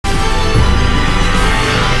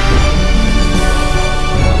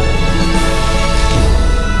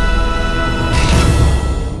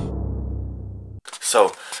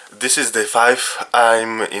So this is day 5.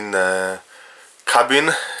 I'm in a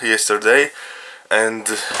cabin yesterday and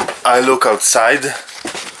I look outside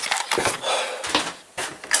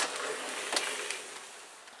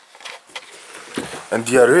and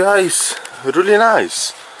the area is really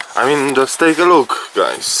nice. I mean, just take a look,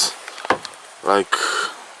 guys. Like,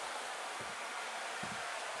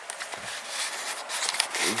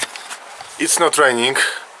 it's not raining,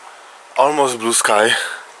 almost blue sky.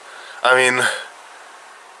 I mean,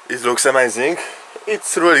 it looks amazing.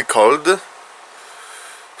 It's really cold,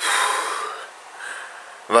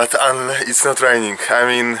 but it's not raining. I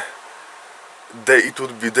mean, it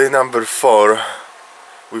would be day number 4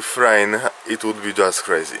 with rain. It would be just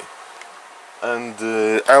crazy. And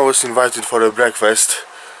I was invited for a breakfast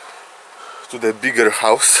to the bigger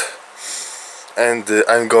house, and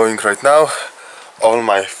I'm going right now. All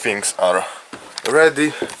my things are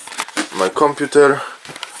ready. My computer,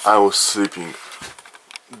 I was sleeping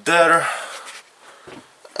there,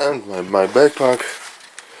 and my backpack,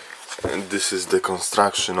 and this is the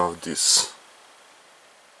construction of this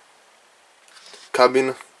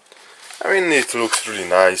cabin. I mean, it looks really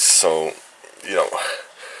nice, so you know,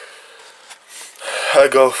 I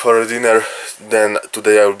go for a dinner. Then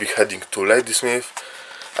today I will be heading to Ladysmith.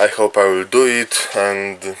 I hope I will do it,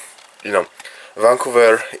 and you know,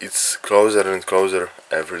 Vancouver, it's closer and closer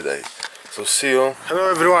every day. So see you. Hello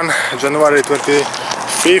everyone, January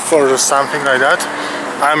 25th or something like that.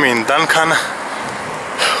 I'm in Duncan.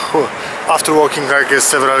 After walking like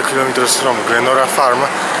several kilometers from Glenora farm,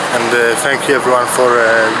 and thank you everyone for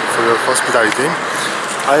your hospitality.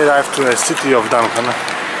 I arrived to the city of Duncan.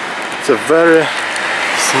 It's a very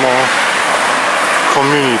small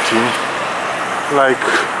community. Like,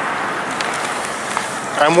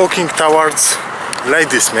 I'm walking towards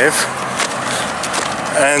Ladysmith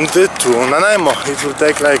and to Nanaimo. It will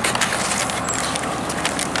take like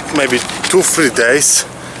maybe 2-3 days.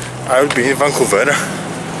 I will be in Vancouver,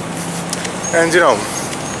 and you know,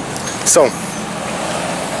 so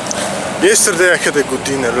yesterday I had a good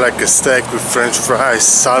dinner, like a steak with French fries,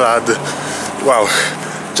 salad. Wow,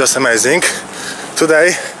 just amazing.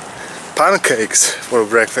 Today, pancakes for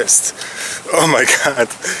breakfast. Oh my god,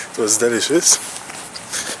 it was delicious.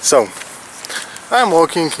 So I'm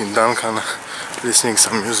walking in Duncan, listening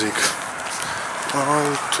some music.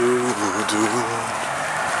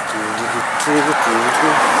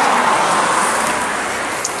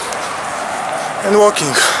 And walking.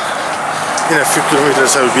 In a few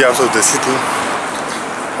kilometers I will be out of the city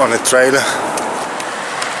on a trail.